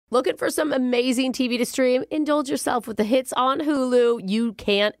Looking for some amazing TV to stream? Indulge yourself with the hits on Hulu you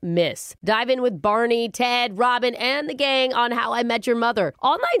can't miss. Dive in with Barney, Ted, Robin, and the gang on How I Met Your Mother.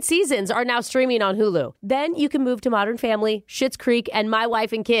 All 9 seasons are now streaming on Hulu. Then you can move to Modern Family, Schitt's Creek, and My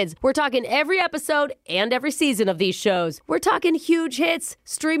Wife and Kids. We're talking every episode and every season of these shows. We're talking huge hits,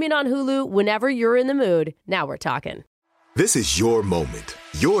 streaming on Hulu whenever you're in the mood. Now we're talking. This is your moment,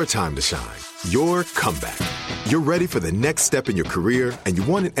 your time to shine, your comeback. You're ready for the next step in your career, and you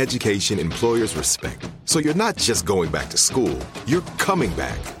want an education employers respect. So you're not just going back to school, you're coming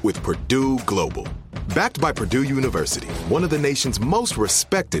back with Purdue Global. Backed by Purdue University, one of the nation's most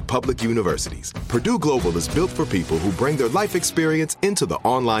respected public universities, Purdue Global is built for people who bring their life experience into the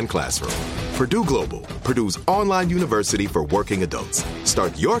online classroom. Purdue Global, Purdue's online university for working adults.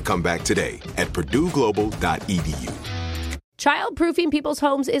 Start your comeback today at purdueglobal.edu. Childproofing people's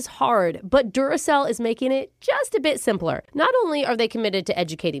homes is hard, but Duracell is making it just a bit simpler. Not only are they committed to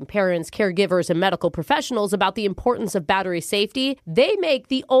educating parents, caregivers, and medical professionals about the importance of battery safety, they make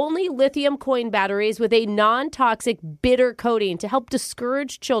the only lithium coin batteries with a non-toxic bitter coating to help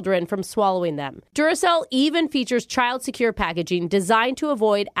discourage children from swallowing them. Duracell even features child-secure packaging designed to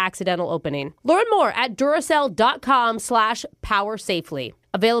avoid accidental opening. Learn more at Duracell.com/powersafely.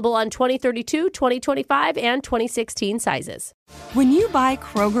 Available on 2032, 2025, and 2016 sizes. When you buy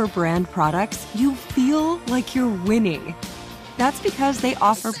Kroger brand products, you feel like you're winning. That's because they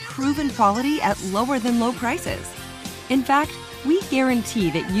offer proven quality at lower than low prices. In fact, we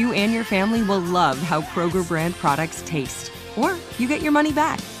guarantee that you and your family will love how Kroger brand products taste, or you get your money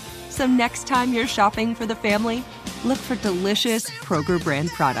back. So next time you're shopping for the family, look for delicious Kroger brand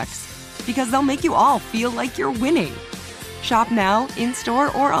products, because they'll make you all feel like you're winning. Shop now, in-store,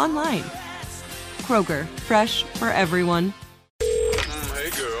 or online. Kroger, fresh for everyone.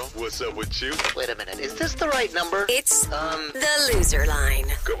 Hey girl, what's up with you? Wait a minute, is this the right number? It's the loser line.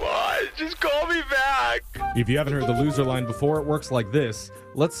 Come on, just call me back. If you haven't heard the loser line before, it works like this.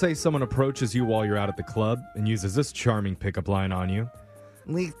 Let's say someone approaches you while you're out at the club and uses this charming pickup line on you.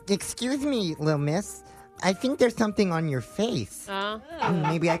 Excuse me, little miss. I think there's something on your face.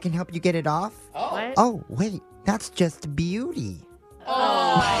 Maybe I can help you get it off? What? Oh, wait. That's just beauty.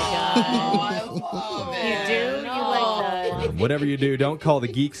 Oh my God. I love it. You do? You like that? Whatever you do, don't call the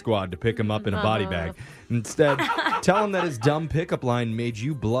Geek Squad to pick him up in a body bag. Instead, tell him that his dumb pickup line made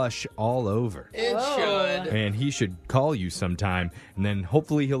you blush all over. It should. And he should call you sometime, and then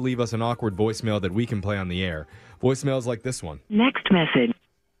hopefully he'll leave us an awkward voicemail that we can play on the air. Voicemails like this one. Next message.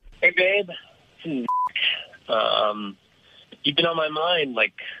 Hey, babe. You've been on my mind,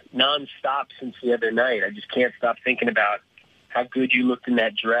 like, nonstop since the other night. I just can't stop thinking about how good you looked in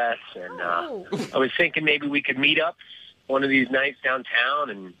that dress. And I was thinking maybe we could meet up one of these nights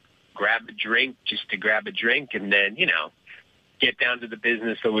downtown and grab a drink just to grab a drink and then, get down to the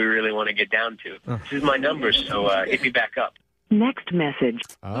business that we really want to get down to. This is my number, so hit me back up. Next message.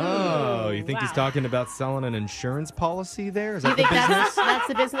 Oh, you think he's talking about selling an insurance policy there? Is that You the think business? that's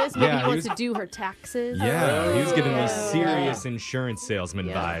the business? Maybe Yeah, he he wants was- to do her taxes? Yeah, he was giving me serious insurance salesman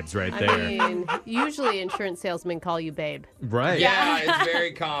vibes right there. I mean, usually insurance salesmen call you babe. Right. Yeah, it's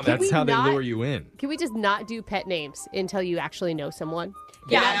very common. That's we how they not- lure you in. Can we just not do pet names until you actually know someone?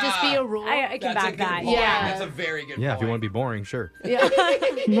 Can Yeah. that just be a rule? I can That's a back good that. point. Yeah. That's a very good Yeah, point. if you want to be boring, sure.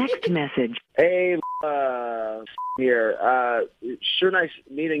 Next message. Hey, here. Sure nice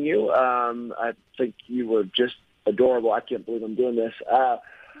meeting you. I think you were just adorable. I can't believe I'm doing this.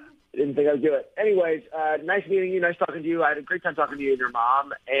 Didn't think I'd do it. Anyways, nice meeting you. Nice talking to you. I had a great time talking to you and your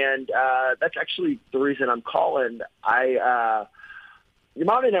mom. And that's actually the reason I'm calling. Your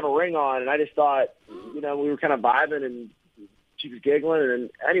mom didn't have a ring on, and I just thought, we were kind of vibing, and she was giggling. And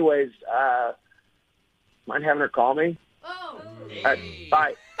anyways, mind having her call me? Oh.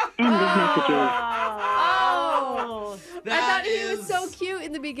 Bye. End of messages. Oh. I That thought he was is- so cute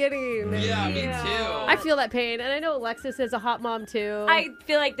in the beginning. Yeah, me too. I feel that pain, and I know Alexis is a hot mom too. I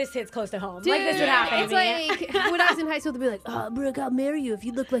feel like this hits close to home. Dude, like this would happen it's to me. like when I was in high school, they'd be like, "Oh, Brooke, I'll marry you if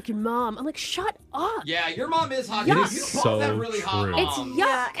you look like your mom." I'm like, "Shut up!" Yeah, your mom is hot. It You is both so have really hot true. It's moms.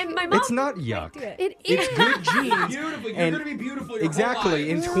 yuck. And my mom. It's not yuck. Do it. It is. It's good genes. Beautiful. You're And going to be beautiful your Exactly.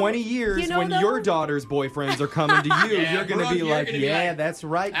 whole In life. 20 years, You know, when though- your daughter's boyfriends are coming to you, Yeah, you're going to Brooke, be you're like, gonna be yeah, like, that's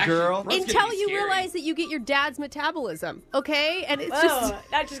right, actually, girl. Brooke's gonna Until be you scary. realize that you get your dad's metabolism, okay? And it's Whoa, just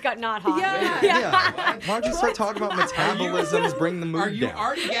that just got not hot. Yeah. Yeah. Why don't you start talking about metabolisms, bring the Are mood you down?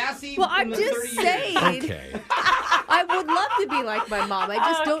 already gassy? Well, in I'm the just 30 years? saying. Okay. I would love to be like my mom. I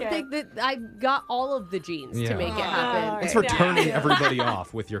just don't Okay. think that I've got all of the genes Yeah. to make it happen. Thanks for Yeah. turning everybody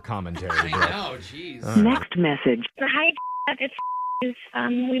off with your commentary, I bro. know, jeez. Next message. Hi, it's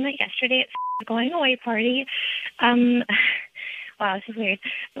we met yesterday at the going away party. Wow, this is weird.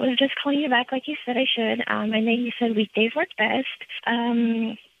 I was just calling you back like you said I should. I know you said weekdays work best.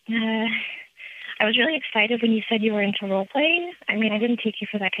 I was really excited when you said you were into role playing. I mean, I didn't take you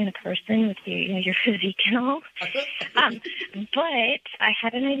for that kind of person with your physique and all. But I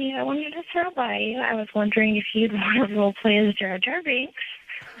had an idea I wanted to throw by you. I was wondering if you'd want to role play as Jar Jar Binks.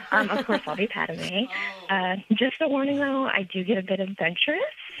 Of course, I'll be Padme. Just a warning, though, I do get a bit adventurous.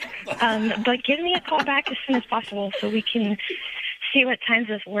 But give me a call back as soon as possible so we can see what times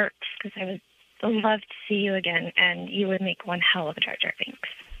this works, because I would love to see you again, and you would make one hell of a Jar Jar Binks.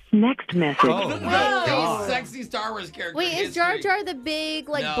 Next message. The sexy Star Wars character. Wait, is Jar Jar the big,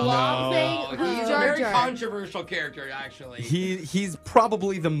 blob thing? No, Who's he's Jar a very Jar? controversial character, actually. He's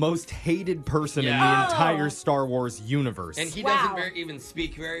probably the most hated person in the entire Star Wars universe. And he doesn't even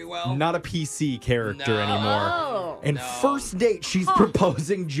speak very well. Not a PC character anymore. Oh. And first date, she's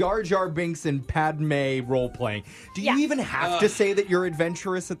proposing Jar Jar Binks and Padme role-playing. Do you even have to say that you're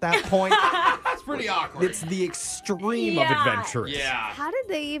adventurous at that point? That's pretty awkward. It's the extreme of adventurous. Yeah. How did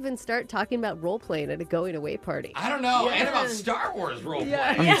they even start talking about role-playing at a going-away party? I don't know. And about Star Wars role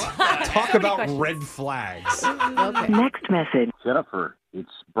playing. Talk about red flags. Okay. Next message. Jennifer,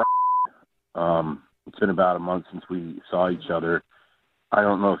 it's Brian. It's been about a month since we saw each other. I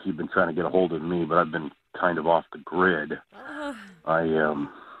don't know if you've been trying to get a hold of me, but I've been kind of off the grid. I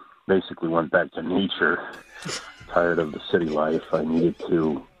basically went back to nature, tired of the city life. I needed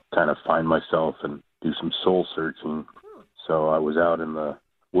to kind of find myself and do some soul searching. So I was out in the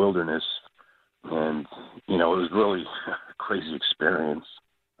wilderness, and, it was really a crazy experience.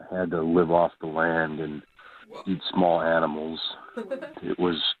 I had to live off the land and eat small animals. It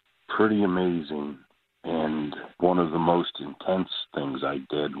was pretty amazing, and one of the most intense things I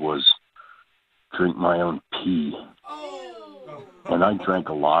did was drink my own pee. And I drank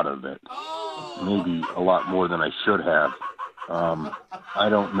a lot of it, maybe a lot more than I should have. I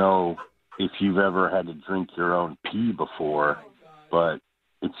don't know if you've ever had to drink your own pee before, but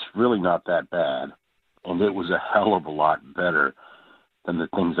it's really not that bad. And it was a hell of a lot better than the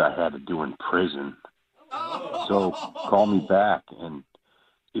things I had to do in prison. So call me back, and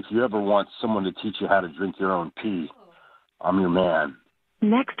if you ever want someone to teach you how to drink your own pee, I'm your man.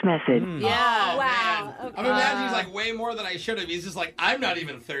 Next message. Yeah. Wow. Okay. I'm imagining he's like way more than I should have. He's just like, I'm not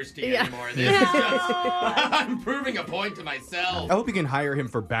even thirsty anymore. This is just, I'm proving a point to myself. I hope you can hire him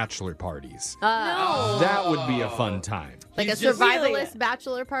for bachelor parties. No. That would be a fun time. Like He's a just survivalist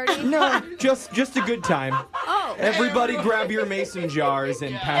bachelor party? No, just a good time. Oh. Everybody grab your mason jars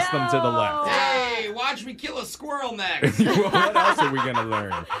and pass them to the left. Hey, watch me kill a squirrel next. What else are we going to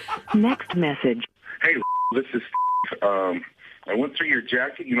learn? Next message. Hey, this is I went through your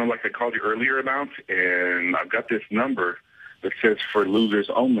jacket, like I called you earlier about, and I've got this number that says for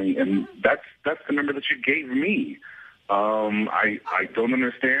losers only, and that's the number that you gave me. I don't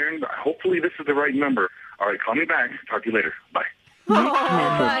understand. Hopefully this is the right number. All right, call me back. Talk to you later. Bye.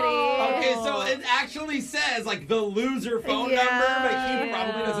 Okay, so it actually says the loser phone number, but he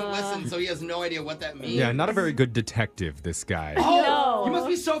probably doesn't listen, so he has no idea what that means. Yeah, not a very good detective, this guy. Oh, No. he must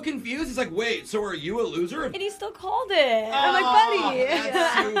be so confused. He's like, wait, so are you a loser? And he still called it. I'm like, buddy.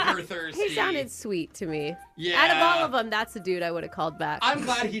 That's super thirsty. He sounded sweet to me. Yeah. Out of all of them, that's the dude I would have called back. I'm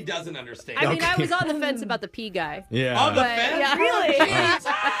glad he doesn't understand. I mean, I was on the fence about the pee guy. Yeah. On the But, fence? yeah. Really?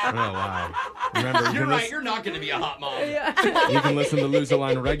 Oh, wow. Remember, You're right. You're not going to be a hot mom. You can listen to Loser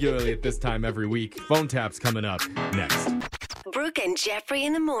Line regularly at this time every week. Phone taps coming up next. Brooke and Jeffrey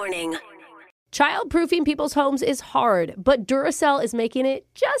in the morning. Childproofing people's homes is hard, but Duracell is making it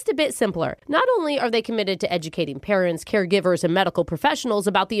just a bit simpler. Not only are they committed to educating parents, caregivers, and medical professionals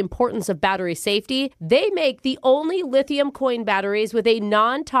about the importance of battery safety, they make the only lithium coin batteries with a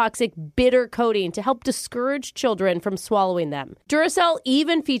non-toxic bitter coating to help discourage children from swallowing them. Duracell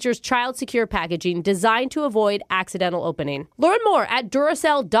even features child-secure packaging designed to avoid accidental opening. Learn more at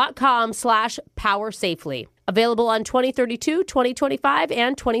Duracell.com/powersafely. Available on 2032, 2025,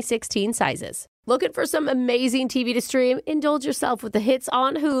 and 2016 sizes. Looking for some amazing TV to stream? Indulge yourself with the hits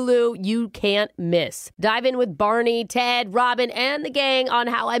on Hulu you can't miss. Dive in with Barney, Ted, Robin, and the gang on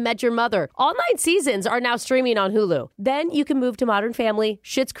How I Met Your Mother. All 9 seasons are now streaming on Hulu. Then you can move to Modern Family,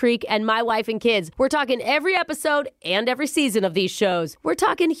 Schitt's Creek, and My Wife and Kids. We're talking every episode and every season of these shows. We're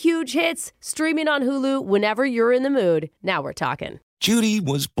talking huge hits, streaming on Hulu whenever you're in the mood. Now we're talking. Judy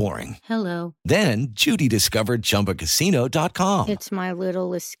was boring. Hello. Then Judy discovered ChumbaCasino.com. It's my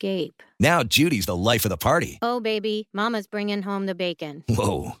little escape. Now Judy's the life of the party. Oh, baby, mama's bringing home the bacon.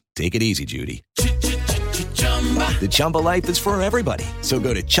 Whoa, take it easy, Judy. The Chumba life is for everybody. So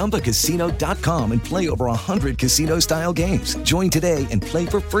go to ChumbaCasino.com and play over 100 casino-style games. Join today and play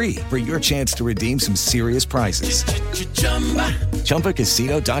for free for your chance to redeem some serious prizes.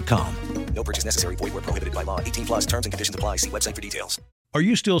 ChumbaCasino.com. No purchase necessary. Void where prohibited by law. 18 plus terms and conditions apply. See website for details. Are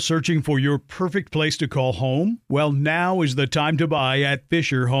you still searching for your perfect place to call home? Well, now is the time to buy at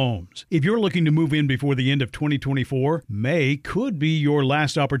Fisher Homes. If you're looking to move in before the end of 2024, May could be your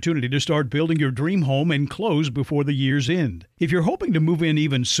last opportunity to start building your dream home and close before the year's end. If you're hoping to move in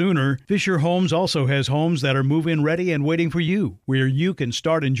even sooner, Fisher Homes also has homes that are move-in ready and waiting for you, where you can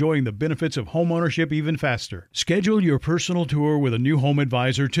start enjoying the benefits of homeownership even faster. Schedule your personal tour with a new home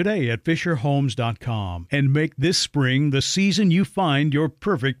advisor today at FisherHomes.com and make this spring the season you find your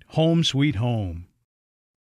perfect home sweet home.